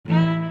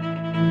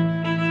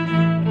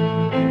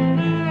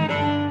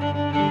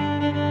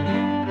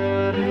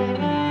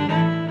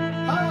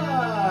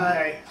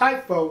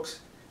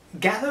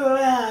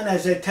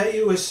as I tell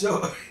you a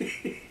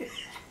story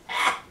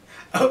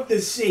of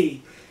the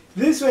sea.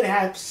 This one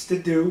has to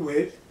do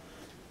with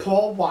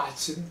Paul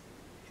Watson,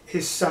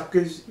 his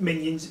suckers,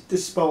 minions,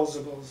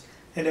 disposables,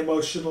 and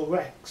emotional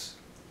wrecks.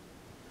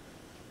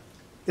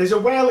 There's a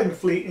whaling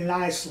fleet in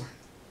Iceland,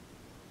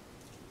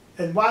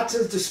 and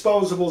Watson's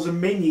disposables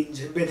and minions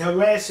have been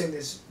harassing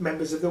the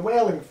members of the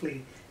whaling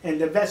fleet and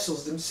the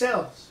vessels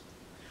themselves.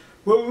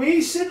 Well,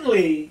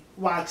 recently,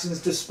 Watson's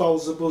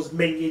disposables,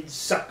 minions,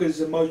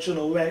 suckers,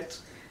 emotional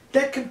wrecks,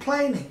 they're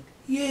complaining.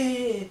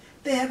 Yeah,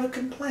 they have a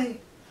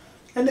complaint.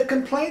 And the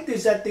complaint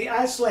is that the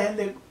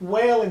Icelandic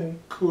whaling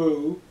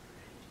crew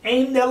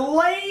aimed a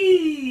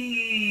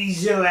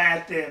laser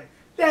at them.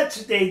 That's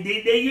what they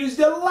did. They used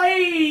a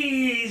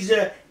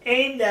laser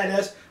aimed at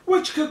us,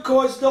 which could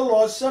cause the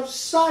loss of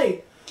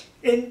sight,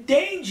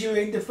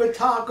 endangering the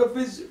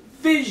photographer's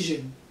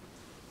vision.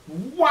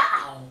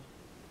 Wow!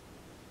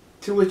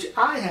 To which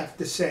I have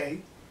to say,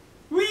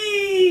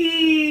 really?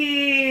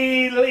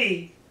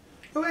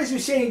 Or as we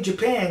say in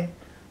Japan,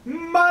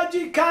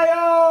 Majikayo!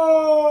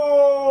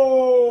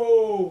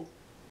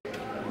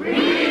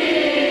 Really?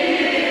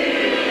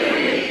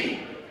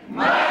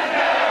 Majikayo!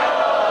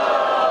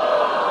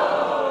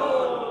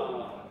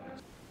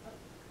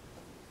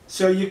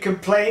 So you're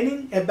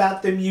complaining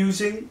about them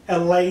using a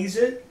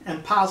laser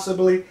and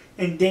possibly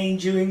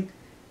endangering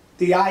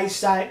the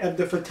eyesight of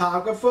the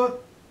photographer?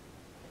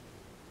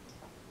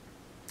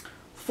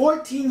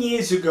 14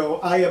 years ago,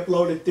 I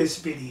uploaded this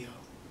video.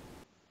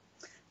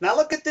 Now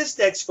look at this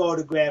next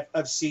photograph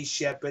of Sea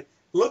Shepherd.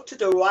 Look to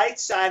the right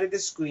side of the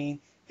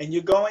screen and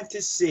you're going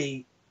to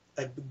see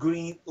a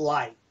green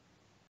light.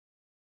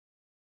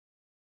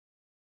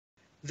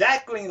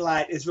 That green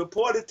light is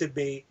reported to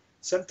be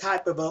some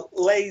type of a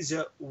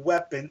laser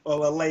weapon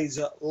or a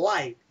laser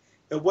light.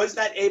 It was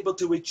not able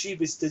to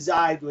achieve its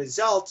desired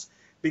results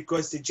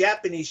because the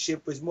Japanese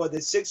ship was more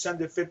than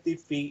 650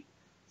 feet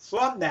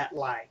from that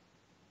light.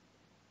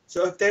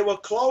 So if they were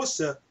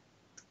closer,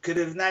 could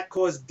it have not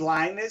caused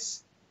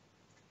blindness?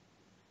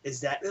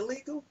 Is that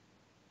illegal?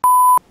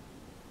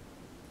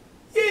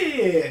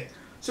 Yeah.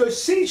 So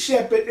Sea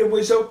Shepherd, it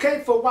was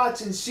okay for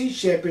Watson Sea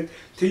Shepherd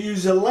to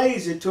use a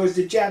laser towards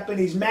the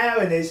Japanese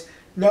mariners.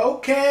 No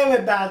care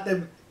about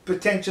them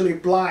potentially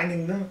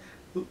blinding them,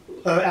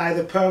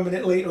 either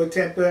permanently or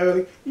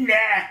temporarily. Nah,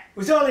 it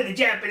was only the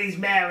Japanese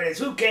mariners.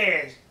 Who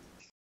cares?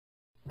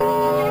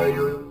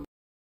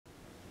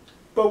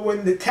 But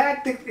when the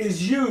tactic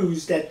is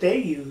used, that they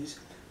use,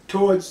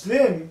 towards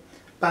them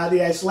by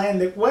the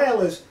Icelandic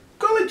whalers,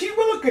 go gee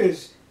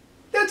willikers,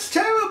 that's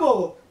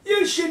terrible.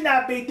 You should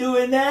not be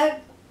doing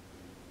that.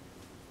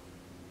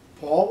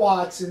 Paul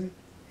Watson,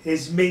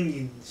 his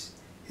minions,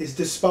 his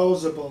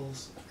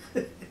disposables,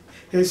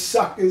 his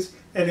suckers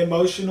and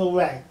emotional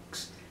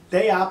wrecks,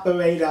 they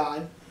operate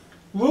on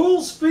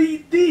rules for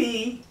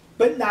thee,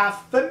 but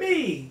not for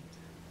me.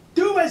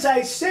 Do as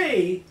I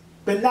say,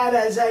 but not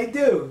as I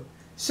do.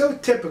 So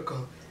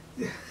typical.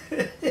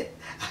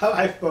 All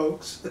right,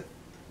 folks.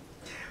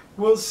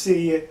 We'll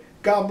see you.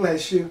 God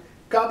bless you.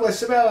 God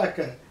bless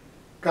America.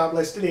 God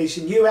bless the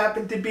nation you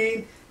happen to be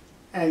in.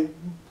 And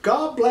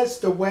God bless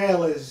the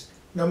whalers.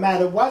 No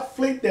matter what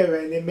fleet they're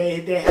in,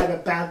 they have a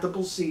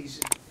bountiful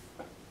season.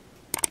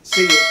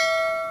 See you.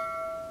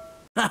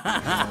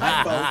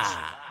 Hi, folks.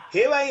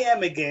 Here I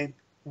am again,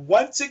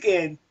 once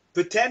again,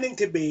 pretending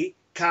to be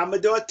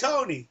Commodore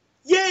Tony.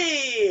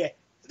 Yeah!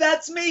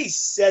 That's me,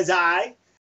 says I.